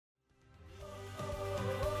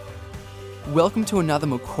Welcome to another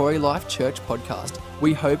Macquarie Life Church podcast.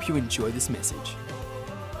 We hope you enjoy this message.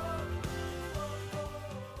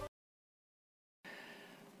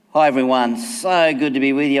 Hi everyone, so good to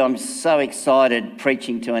be with you. I'm so excited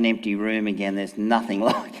preaching to an empty room again. There's nothing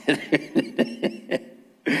like it.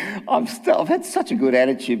 I've had such a good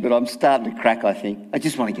attitude, but I'm starting to crack, I think. I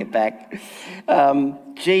just want to get back.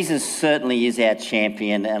 Jesus certainly is our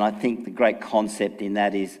champion, and I think the great concept in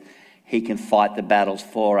that is he can fight the battles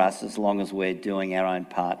for us as long as we're doing our own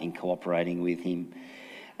part in cooperating with him.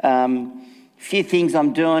 A few things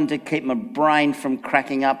I'm doing to keep my brain from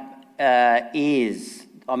cracking up is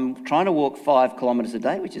I'm trying to walk 5 kilometres a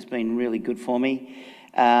day, which has been really good for me.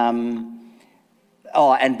 And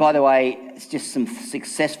by the way, it's just some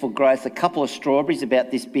successful growth. A couple of strawberries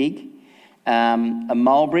about this big, a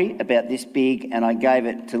mulberry about this big, and I gave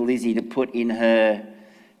it to Lizzie to put in her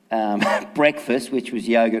breakfast, which was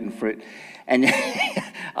yogurt and fruit. And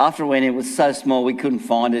after when it was so small, we couldn't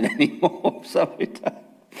find it anymore. So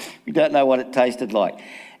we don't know what it tasted like.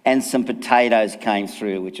 And some potatoes came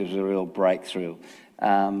through, which was a real breakthrough.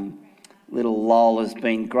 Little Lola's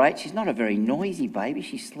been great. She's not a very noisy baby.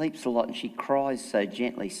 She sleeps a lot and she cries so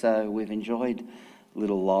gently. So we've enjoyed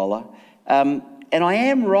little Lola. And I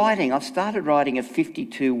am writing. I've started writing a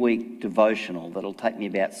 52-week devotional that'll take me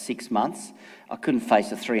about 6 months. I couldn't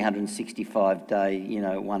face a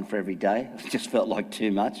 365-day, one for every day. It just felt like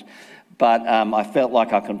too much. But I felt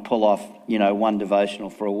like I can pull off, one devotional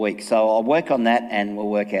for a week. So I'll work on that and we'll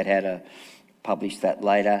work out how to publish that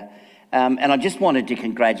later. And I just wanted to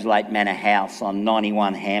congratulate Manor House on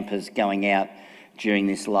 91 hampers going out during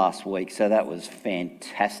this last week. So that was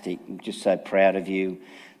fantastic. I'm just so proud of you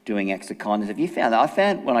doing acts of kindness. Have you found that? I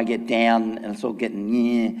found when I get down and it's all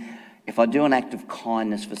getting, if I do an act of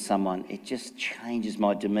kindness for someone, it just changes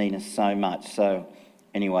my demeanour so much. So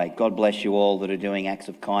anyway, God bless you all that are doing acts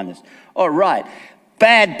of kindness. All right,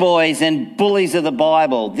 bad boys and bullies of the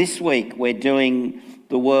Bible. This week we're doing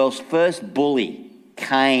the world's first bully,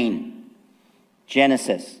 Cain.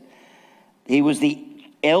 Genesis. He was the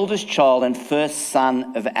eldest child and first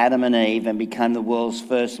son of Adam and Eve and became the world's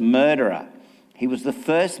first murderer. He was the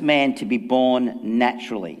first man to be born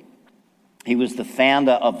naturally. He was the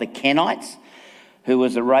founder of the Kenites, who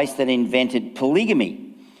was a race that invented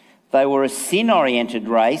polygamy. They were a sin-oriented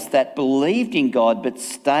race that believed in God but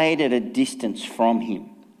stayed at a distance from him.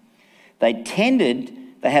 They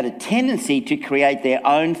had a tendency to create their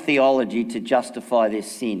own theology to justify their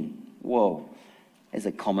sin. Whoa. There's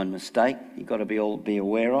a common mistake you've got to be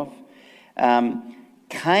aware of.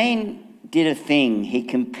 Cain did a thing. He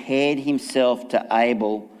compared himself to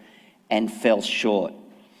Abel and fell short.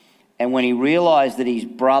 And when he realised that his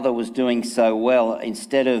brother was doing so well,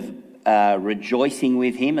 instead of rejoicing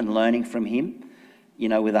with him and learning from him,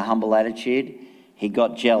 with a humble attitude, he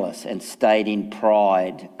got jealous and stayed in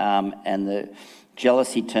pride. And the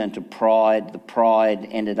jealousy turned to pride. The pride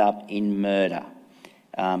ended up in murder.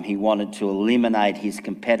 He wanted to eliminate his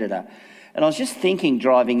competitor. And I was just thinking,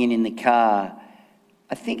 driving in the car,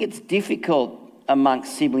 I think it's difficult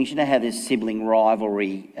amongst siblings. You know how there's sibling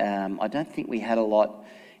rivalry. I don't think we had a lot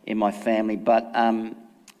in my family, but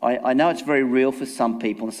I know it's very real for some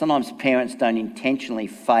people. And sometimes parents don't intentionally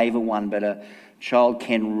favour one, but a child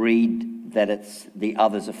can read that it's the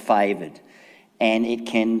others are favoured. And it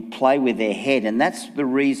can play with their head. And that's the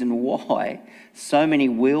reason why so many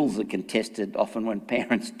wills are contested. Often when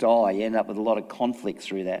parents die, you end up with a lot of conflict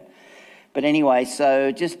through that. But anyway,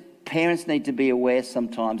 so just parents need to be aware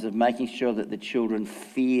sometimes of making sure that the children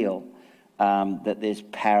feel that there's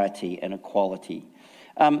parity and equality.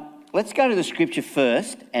 Let's go to the scripture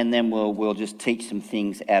first, and then we'll just teach some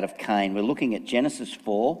things out of Cain. We're looking at Genesis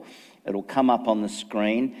 4. It'll come up on the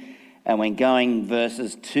screen. And we're going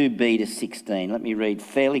verses 2b to 16. Let me read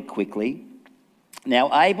fairly quickly. Now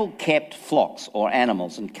Abel kept flocks or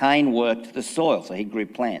animals, and Cain worked the soil, so he grew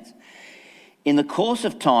plants. In the course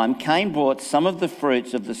of time, Cain brought some of the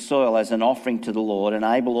fruits of the soil as an offering to the Lord, and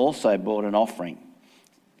Abel also brought an offering.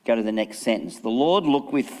 Go to the next sentence. The Lord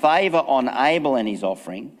looked with favour on Abel and his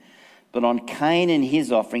offering, but on Cain and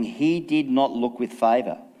his offering he did not look with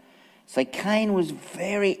favour. So Cain was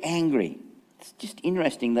very angry. It's just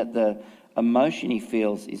interesting that the emotion he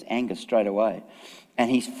feels is anger straight away.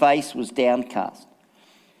 And his face was downcast.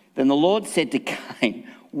 Then the Lord said to Cain,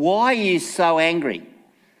 "Why are you so angry?"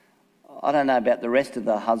 I don't know about the rest of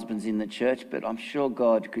the husbands in the church, but I'm sure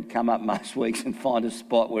God could come up most weeks and find a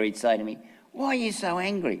spot where he'd say to me, "Why are you so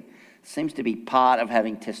angry?" Seems to be part of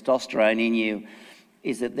having testosterone in you,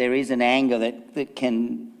 is that there is an anger that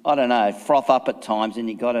can, froth up at times, and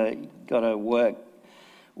you've got to work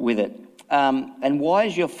with it. And why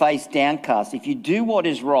is your face downcast? If you do what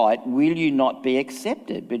is right, will you not be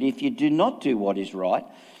accepted? But if you do not do what is right,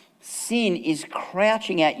 sin is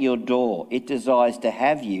crouching at your door. It desires to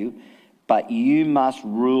have you, but you must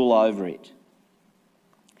rule over it.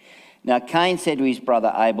 Now Cain said to his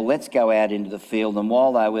brother Abel, let's go out into the field. And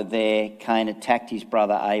while they were there, Cain attacked his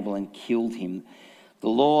brother Abel and killed him. The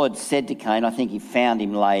Lord said to Cain, I think he found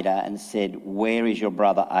him later, and said, where is your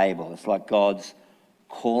brother Abel? It's like God's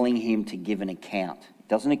calling him to give an account.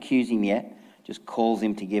 Doesn't accuse him yet, just calls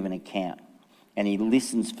him to give an account. And he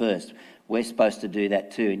listens first. We're supposed to do that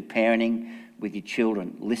too. In parenting with your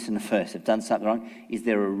children, listen first. If they've done something wrong, is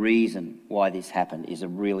there a reason why this happened is a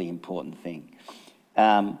really important thing.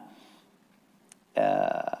 Then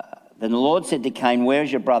the Lord said to Cain, where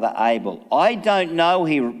is your brother Abel? I don't know,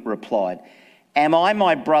 he replied. Am I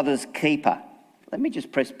my brother's keeper? Let me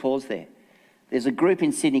just press pause there. There's a group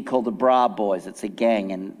in Sydney called the Bra Boys. It's a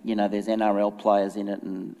gang, and there's NRL players in it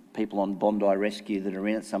and people on Bondi Rescue that are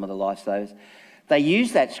in it, some of the lifesavers. They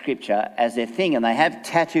use that scripture as their thing, and they have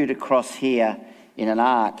tattooed across here in an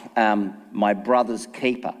arc, my brother's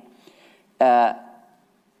keeper.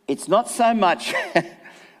 It's not so much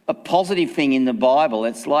a positive thing in the Bible.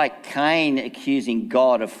 It's like Cain accusing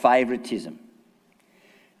God of favouritism,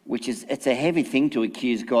 it's a heavy thing to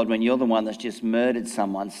accuse God when you're the one that's just murdered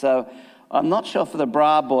someone. So I'm not sure for the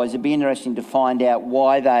Bra Boys, it'd be interesting to find out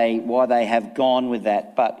why they have gone with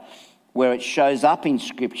that. But where it shows up in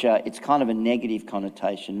Scripture, it's kind of a negative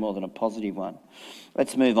connotation more than a positive one.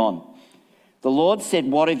 Let's move on. The Lord said,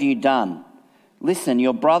 what have you done? Listen,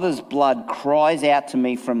 your brother's blood cries out to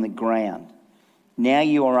me from the ground. Now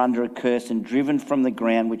you are under a curse and driven from the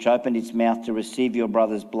ground, which opened its mouth to receive your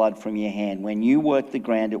brother's blood from your hand. When you work the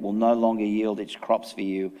ground, it will no longer yield its crops for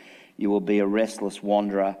you. You will be a restless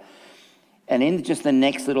wanderer. And in just the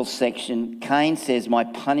next little section, Cain says, my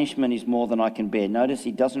punishment is more than I can bear. Notice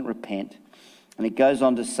he doesn't repent. And it goes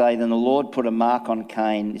on to say, then the Lord put a mark on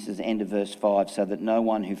Cain, this is the end of verse 5, so that no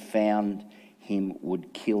one who found him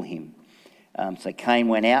would kill him. So Cain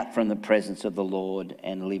went out from the presence of the Lord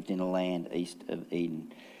and lived in a land east of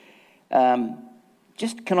Eden.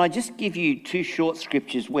 Can I just give you two short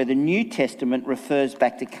scriptures where the New Testament refers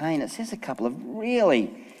back to Cain? It says a couple of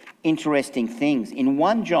really interesting things. In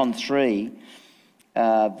 1 John 3,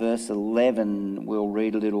 verse 11, we'll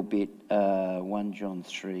read a little bit. 1 John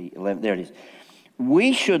 3, 11, there it is.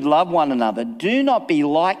 We should love one another. Do not be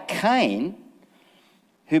like Cain,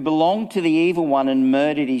 who belonged to the evil one and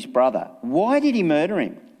murdered his brother. Why did he murder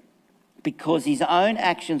him? Because his own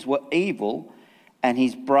actions were evil and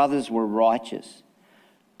his brothers were righteous.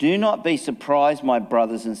 Do not be surprised, my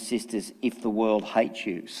brothers and sisters, if the world hates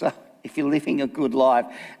you. So if you're living a good life,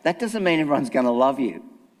 that doesn't mean everyone's going to love you.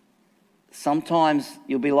 Sometimes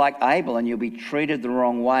you'll be like Abel and you'll be treated the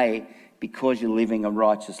wrong way because you're living a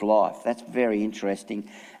righteous life. That's very interesting.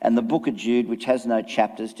 And the book of Jude, which has no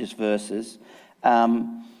chapters, just verses,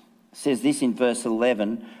 says this in verse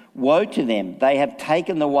 11, woe to them, they have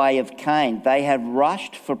taken the way of Cain. They have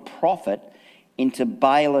rushed for profit into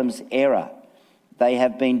Balaam's error. They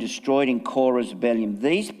have been destroyed in Korah's rebellion.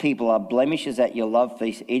 These people are blemishes at your love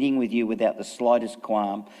feast, eating with you without the slightest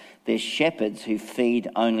qualm. They're shepherds who feed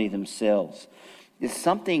only themselves. There's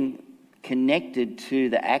something connected to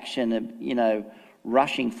the action of,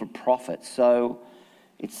 rushing for profit. So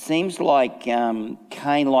it seems like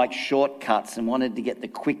Cain liked shortcuts and wanted to get the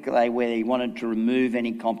quick way where he wanted to remove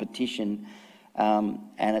any competition, and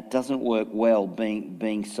it doesn't work well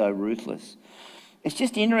being so ruthless. It's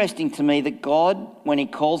just interesting to me that God, when he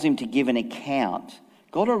calls him to give an account,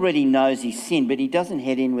 God already knows his sin, but he doesn't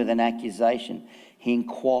head in with an accusation. He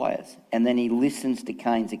inquires, and then he listens to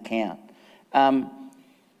Cain's account.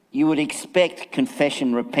 You would expect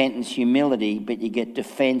confession, repentance, humility, but you get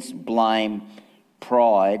defense, blame,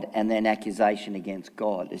 pride, and then accusation against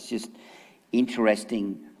God. It's just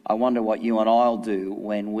interesting. I wonder what you and I'll do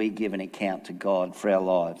when we give an account to God for our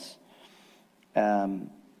lives. I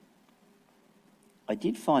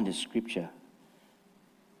did find a scripture.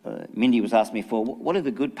 Mindy was asking me for, what are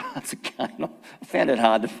the good parts of Cain? I found it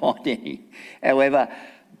hard to find any. However,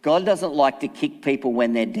 God doesn't like to kick people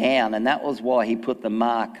when they're down, and that was why he put the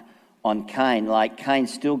mark on Cain. Like, Cain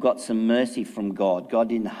still got some mercy from God. God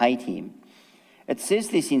didn't hate him. It says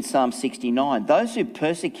this in Psalm 69, those who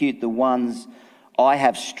persecute the ones I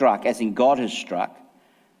have struck, as in God has struck,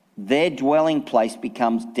 their dwelling place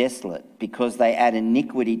becomes desolate because they add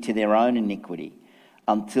iniquity to their own iniquity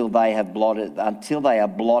until they are blotted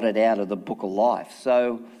out of the book of life.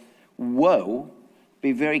 So,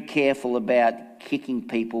 be very careful about kicking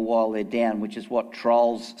people while they're down, which is what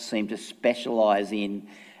trolls seem to specialise in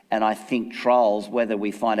And I think trolls, whether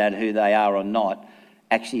we find out who they are or not,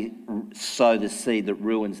 actually sow the seed that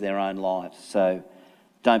ruins their own lives. So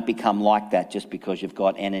don't become like that just because you've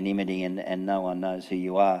got anonymity and no one knows who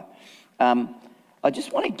you are. I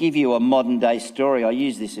just want to give you a modern day story. I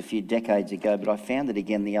used this a few decades ago, but I found it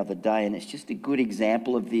again the other day, and it's just a good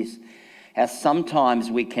example of this, how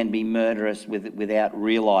sometimes we can be murderous without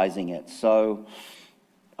realising it. So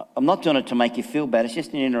I'm not doing it to make you feel bad, it's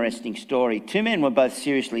just an interesting story. Two men were both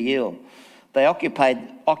seriously ill. They occupied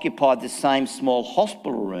the same small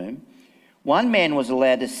hospital room. One man was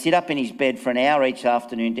allowed to sit up in his bed for an hour each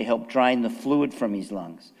afternoon to help drain the fluid from his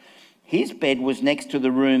lungs. His bed was next to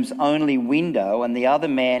the room's only window, and the other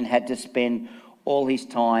man had to spend all his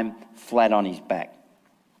time flat on his back.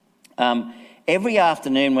 Every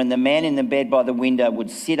afternoon when the man in the bed by the window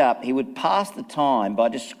would sit up, he would pass the time by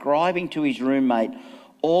describing to his roommate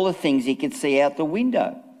all the things he could see out the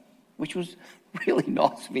window, which was really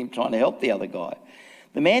nice of him trying to help the other guy.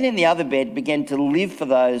 The man in the other bed began to live for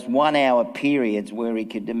those 1 hour periods where he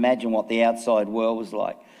could imagine what the outside world was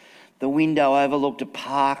like. The window overlooked a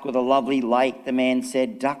park with a lovely lake, the man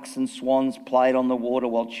said. Ducks and swans played on the water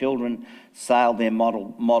while children sailed their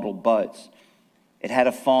model boats. It had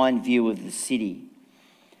a fine view of the city.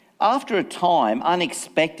 After a time,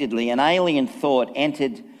 unexpectedly, an alien thought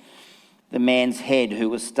entered the man's head who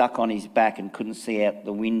was stuck on his back and couldn't see out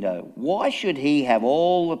the window. Why should he have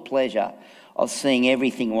all the pleasure of seeing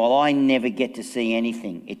everything while I never get to see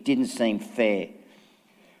anything? It didn't seem fair.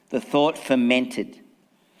 The thought fermented.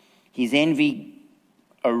 His envy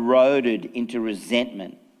eroded into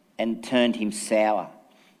resentment and turned him sour.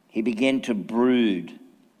 He began to brood,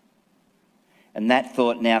 and that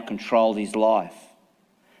thought now controlled his life.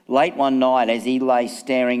 Late one night, as he lay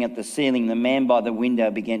staring at the ceiling, the man by the window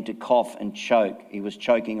began to cough and choke. He was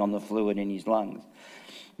choking on the fluid in his lungs.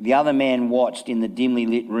 The other man watched in the dimly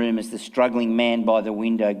lit room as the struggling man by the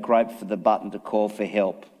window groped for the button to call for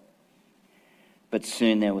help. But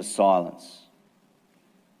soon there was silence.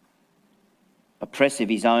 A press of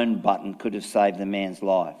his own button could have saved the man's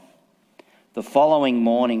life. The following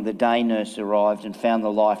morning, the day nurse arrived and found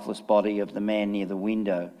the lifeless body of the man near the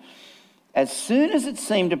window. As soon as it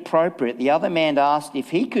seemed appropriate, the other man asked if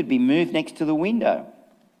he could be moved next to the window.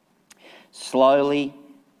 Slowly,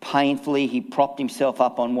 painfully, he propped himself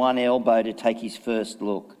up on one elbow to take his first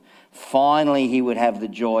look. Finally, he would have the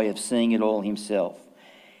joy of seeing it all himself.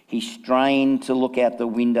 He strained to look out the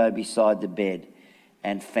window beside the bed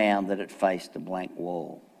and found that it faced a blank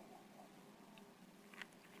wall.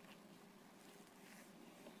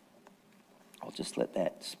 I'll just let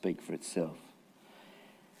that speak for itself.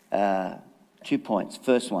 2 points.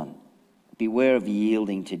 First one, beware of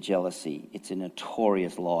yielding to jealousy. It's a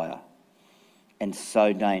notorious liar and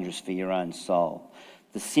so dangerous for your own soul.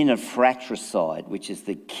 The sin of fratricide, which is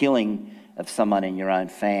the killing of someone in your own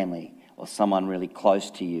family or someone really close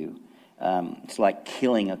to you. It's like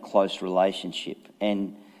killing a close relationship.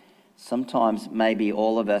 And sometimes maybe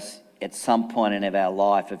all of us at some point in our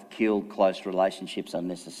life have killed close relationships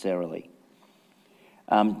unnecessarily.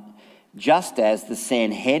 Just as the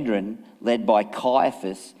Sanhedrin, led by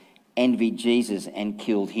Caiaphas, envied Jesus and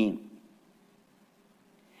killed him.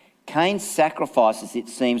 Cain's sacrifices, it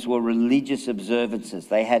seems, were religious observances.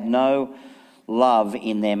 They had no love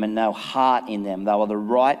in them and no heart in them. They were the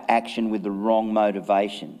right action with the wrong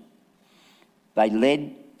motivation. They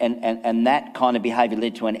led, and that kind of behaviour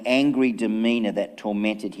led to an angry demeanour that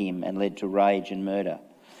tormented him and led to rage and murder.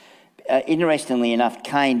 Interestingly enough,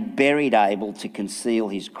 Cain buried Abel to conceal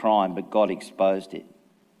his crime, but God exposed it.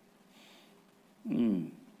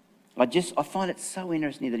 I find it so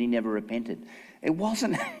interesting that he never repented. It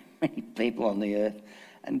wasn't many people on the earth,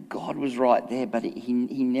 and God was right there, but he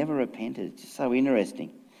never repented. It's just so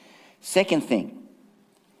interesting. Second thing,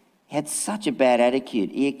 he had such a bad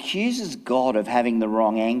attitude. He accuses God of having the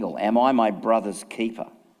wrong angle. Am I my brother's keeper?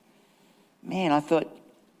 Man, I thought,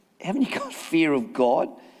 haven't you got fear of God?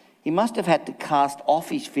 He must have had to cast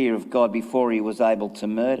off his fear of God before he was able to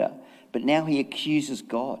murder. But now he accuses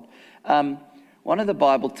God. One of the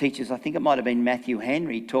Bible teachers, I think it might have been Matthew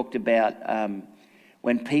Henry, talked about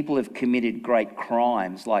when people have committed great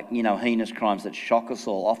crimes, like, heinous crimes that shock us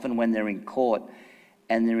all, often when they're in court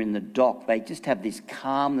and they're in the dock, they just have this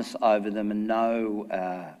calmness over them and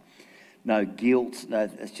no guilt.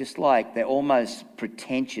 It's just like they're almost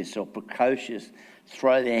pretentious or precocious,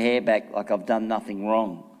 throw their hair back like I've done nothing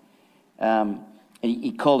wrong.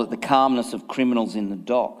 He called it the calmness of criminals in the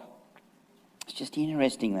dock. It's just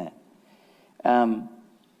interesting that.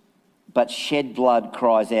 But shed blood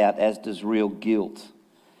cries out, as does real guilt.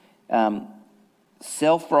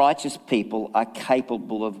 Self-righteous people are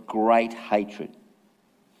capable of great hatred.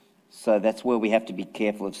 So that's where we have to be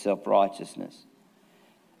careful of self-righteousness.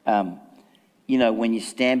 When you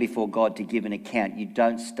stand before God to give an account, you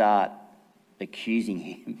don't start accusing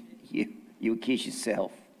him. You accuse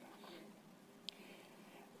yourself.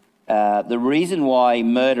 The reason why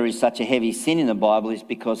murder is such a heavy sin in the Bible is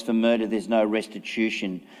because for murder there's no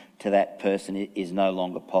restitution to that person. It is no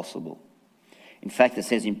longer possible. In fact, it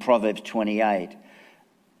says in Proverbs 28,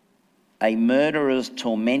 a murderer's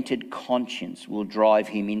tormented conscience will drive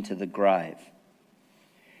him into the grave.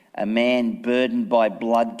 A man burdened by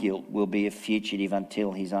blood guilt will be a fugitive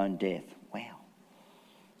until his own death.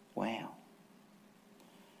 Wow.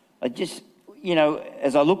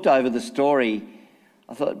 As I looked over the story,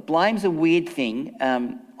 I thought, blame's a weird thing.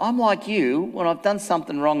 I'm like you, when I've done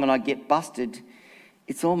something wrong and I get busted,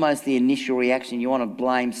 it's almost the initial reaction. You want to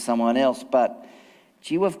blame someone else, but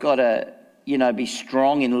we've got to, be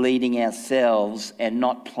strong in leading ourselves and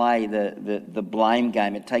not play the blame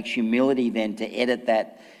game. It takes humility then to edit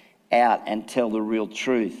that out and tell the real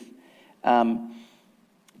truth.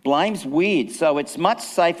 Blame's weird, so it's much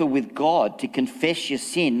safer with God to confess your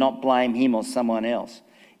sin, not blame him or someone else.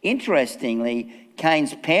 Interestingly,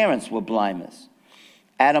 Cain's parents were blamers.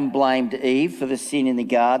 Adam blamed Eve for the sin in the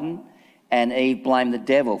garden, and Eve blamed the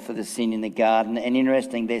devil for the sin in the garden. And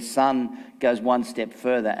interesting, their son goes one step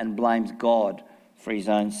further and blames God for his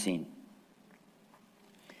own sin.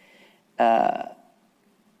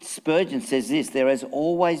 Spurgeon says this: there has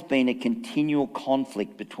always been a continual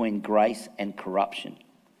conflict between grace and corruption.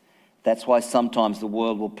 That's why sometimes the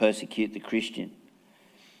world will persecute the Christian.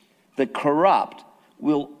 The corrupt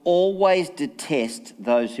will always detest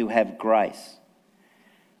those who have grace.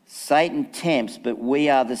 Satan tempts, but we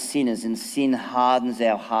are the sinners, and sin hardens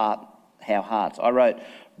our hearts. I wrote,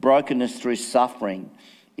 brokenness through suffering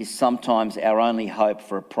is sometimes our only hope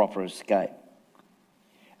for a proper escape.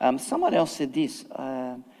 Someone else said this,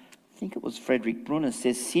 I think it was Frederick Brunner,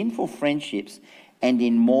 says sinful friendships and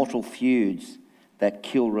immortal feuds that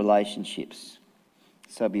kill relationships.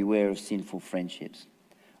 So beware of sinful friendships.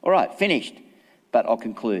 All right, finished, but I'll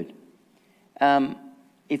conclude.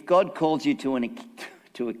 If God calls you to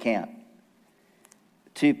account,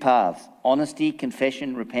 two paths: honesty,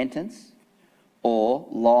 confession, repentance, or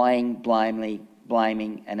lying,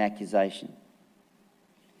 blaming and accusation.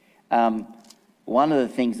 One of the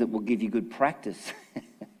things that will give you good practice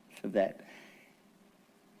for that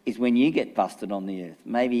is when you get busted on the earth.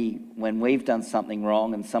 Maybe when we've done something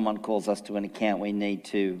wrong and someone calls us to an account, we need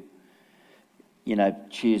to,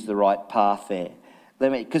 choose the right path there.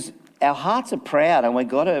 Because our hearts are proud and we've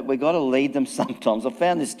got to lead them sometimes. I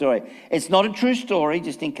found this story. It's not a true story,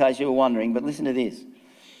 just in case you were wondering, but listen to this.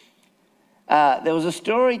 There was a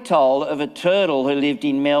story told of a turtle who lived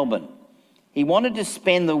in Melbourne. He wanted to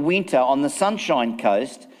spend the winter on the Sunshine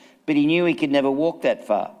Coast, but he knew he could never walk that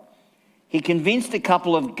far. He convinced a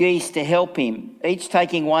couple of geese to help him, each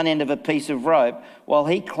taking one end of a piece of rope, while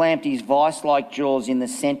he clamped his vice-like jaws in the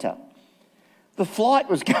centre. The flight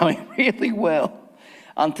was going really well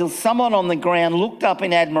until someone on the ground looked up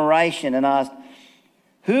in admiration and asked,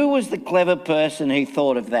 who was the clever person who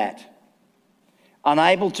thought of that?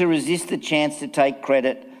 Unable to resist the chance to take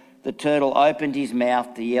credit, the turtle opened his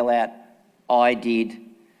mouth to yell out, I did,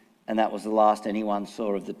 and that was the last anyone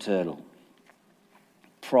saw of the turtle.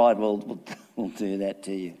 Pride will do that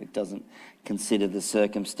to you. It doesn't consider the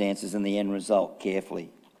circumstances and the end result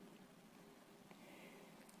carefully.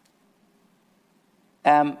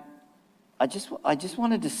 I just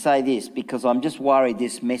wanted to say this because I'm just worried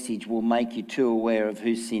this message will make you too aware of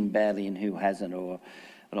who's sinned badly and who hasn't, or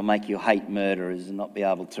it'll make you hate murderers and not be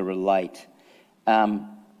able to relate.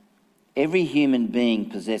 Every human being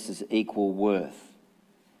possesses equal worth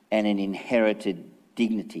and an inherited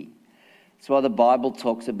dignity. That's why the Bible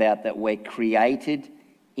talks about that we're created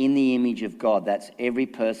in the image of God. That's every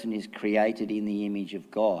person is created in the image of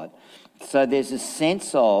God. So there's a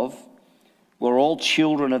sense of we're all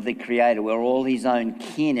children of the Creator. We're all his own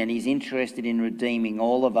kin, and he's interested in redeeming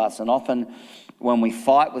all of us. And often when we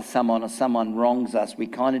fight with someone or someone wrongs us, we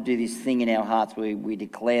kind of do this thing in our hearts where we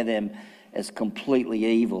declare them as completely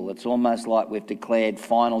evil. It's almost like we've declared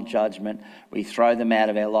final judgment. We throw them out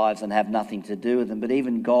of our lives and have nothing to do with them. But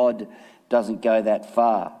even God doesn't go that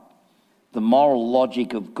far. The moral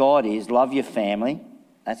logic of God is love your family.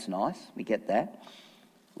 That's nice. We get that.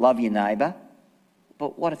 Love your neighbour.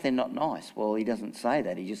 But what if they're not nice? Well, he doesn't say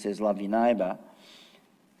that. He just says love your neighbour.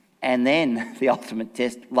 And then the ultimate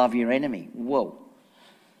test, love your enemy. Whoa.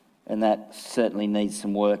 And that certainly needs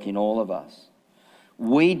some work in all of us.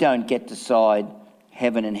 We don't get to decide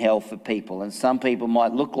heaven and hell for people. And some people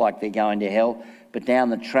might look like they're going to hell, but down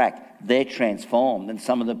the track, they're transformed. And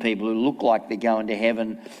some of the people who look like they're going to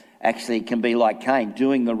heaven actually can be like Cain,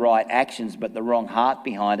 doing the right actions but the wrong heart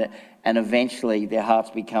behind it, and eventually their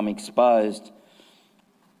hearts become exposed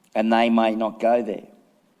and they may not go there.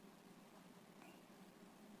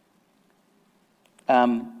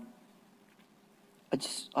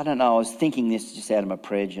 I don't know, I was thinking this just out of my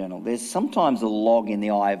prayer journal. There's sometimes a log in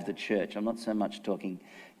the eye of the church. I'm not so much talking,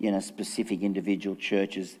 specific individual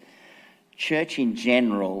churches. Church in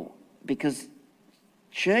general, because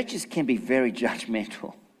churches can be very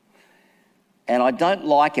judgmental. And I don't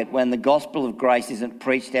like it when the gospel of grace isn't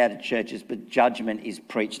preached out of churches, but judgment is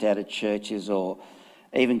preached out of churches, or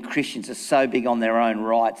even Christians are so big on their own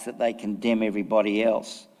rights that they condemn everybody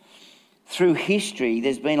else. Through history,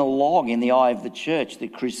 there's been a log in the eye of the church, the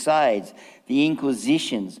Crusades, the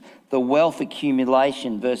Inquisitions, the wealth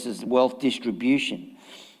accumulation versus wealth distribution.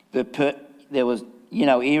 There was,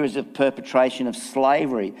 eras of perpetration of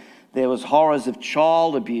slavery. There was horrors of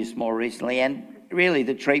child abuse more recently, and really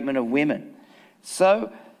the treatment of women.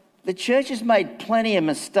 So the church has made plenty of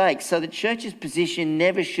mistakes. So the church's position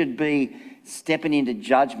never should be stepping into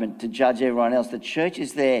judgment to judge everyone else. The church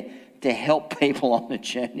is there to help people on the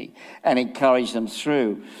journey and encourage them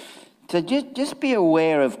through. So just be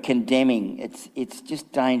aware of condemning. It's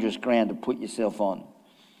just dangerous ground to put yourself on.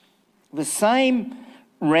 The same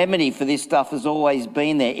remedy for this stuff has always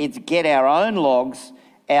been there. It's get our own logs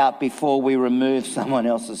out before we remove someone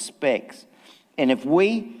else's specks. And if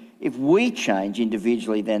we change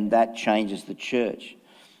individually, then that changes the church.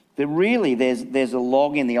 But really, there's a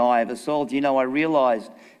log in the eye of us all. I realised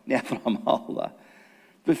now that I'm older,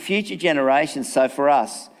 for future generations, so for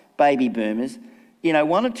us, baby boomers, 1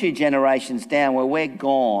 or 2 generations down where we're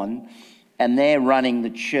gone and they're running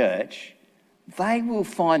the church, they will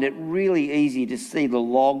find it really easy to see the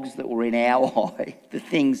logs that were in our eye, the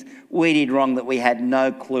things we did wrong that we had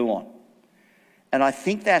no clue on. And I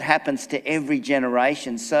think that happens to every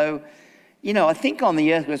generation. So, I think on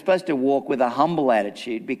the earth we're supposed to walk with a humble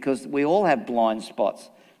attitude, because we all have blind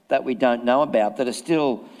spots that we don't know about that are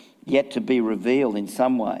still yet to be revealed in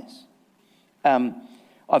some ways.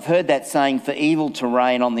 I've heard that saying, for evil to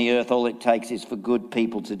reign on the earth, all it takes is for good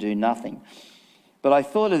people to do nothing. But I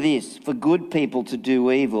thought of this: for good people to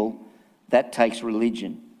do evil, that takes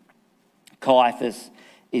religion. Caiaphas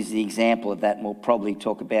is the example of that, and we'll probably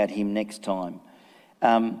talk about him next time.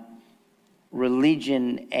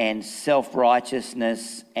 Religion and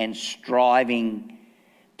self-righteousness and striving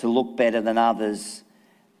to look better than others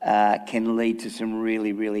can lead to some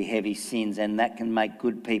really, really heavy sins, and that can make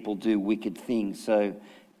good people do wicked things. So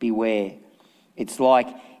beware. It's like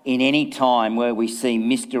in any time where we see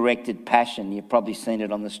misdirected passion. You've probably seen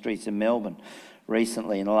it on the streets of Melbourne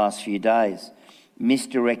recently in the last few days.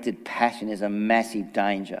 Misdirected passion is a massive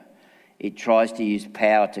danger. It tries to use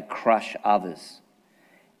power to crush others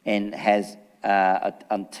and has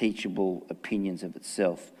unteachable opinions of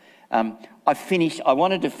itself. I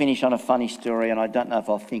wanted to finish on a funny story, and I don't know if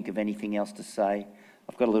I'll think of anything else to say.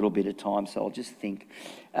 I've got a little bit of time, so I'll just think.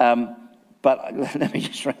 But let me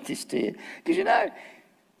just read this to you. Because,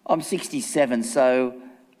 I'm 67, so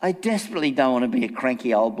I desperately don't want to be a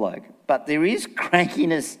cranky old bloke. But there is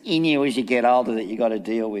crankiness in you as you get older that you've got to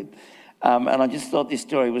deal with. And I just thought this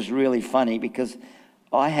story was really funny because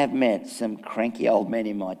I have met some cranky old men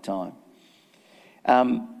in my time.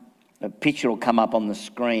 A picture will come up on the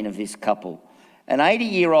screen of this couple. An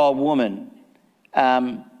 80-year-old woman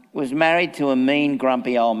was married to a mean,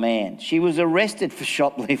 grumpy old man. She was arrested for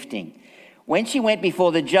shoplifting. When she went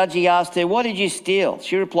before the judge, he asked her, "What did you steal?"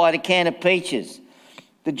 She replied, "A can of peaches."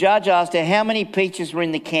 The judge asked her, "How many peaches were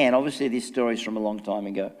in the can?" Obviously, this story is from a long time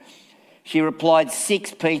ago. She replied,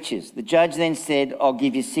 6 peaches. The judge then said, "I'll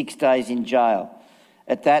give you 6 days in jail."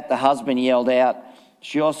 At that, the husband yelled out,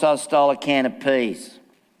 "She also stole a can of peas."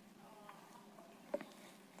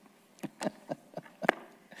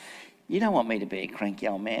 You don't want me to be a cranky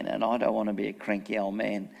old man, and I don't want to be a cranky old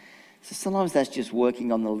man. So sometimes that's just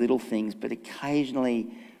working on the little things, but occasionally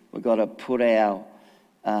we've got to put our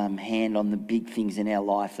hand on the big things in our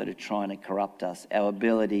life that are trying to corrupt us. Our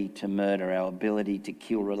ability to murder, our ability to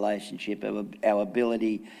kill relationship, our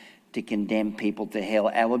ability to condemn people to hell,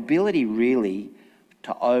 our ability really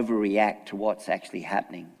to overreact to what's actually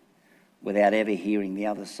happening without ever hearing the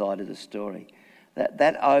other side of the story.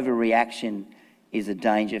 That overreaction is a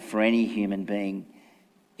danger for any human being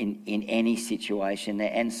in any situation.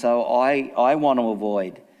 And so I want to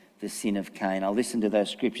avoid the sin of Cain. I listen to those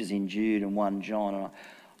scriptures in Jude and 1 John. And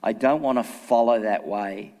I don't want to follow that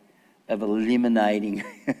way of eliminating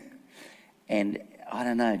and, I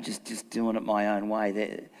don't know, just doing it my own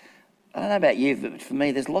way. I don't know about you, but for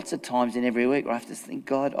me, there's lots of times in every week where I have to think,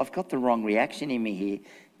 God, I've got the wrong reaction in me here.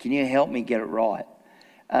 Can you help me get it right?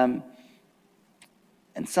 And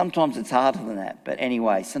sometimes it's harder than that. But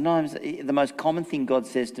anyway, sometimes the most common thing God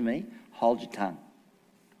says to me, hold your tongue.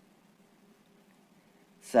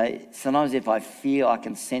 So sometimes if I feel I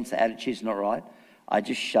can sense the attitude's not right, I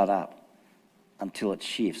just shut up until it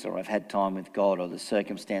shifts, or I've had time with God, or the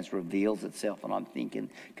circumstance reveals itself and I'm thinking.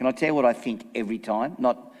 Can I tell you what I think every time?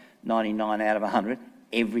 Not 99 out of 100,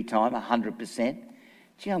 every time, 100%.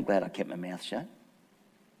 Gee, I'm glad I kept my mouth shut.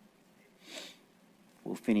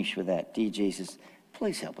 We'll finish with that. Dear Jesus,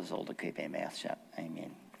 please help us all to keep our mouth shut.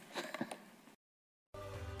 Amen.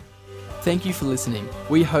 Thank you for listening.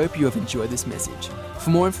 We hope you have enjoyed this message. For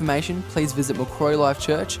more information, please visit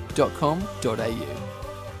macquarielifechurch.com.au.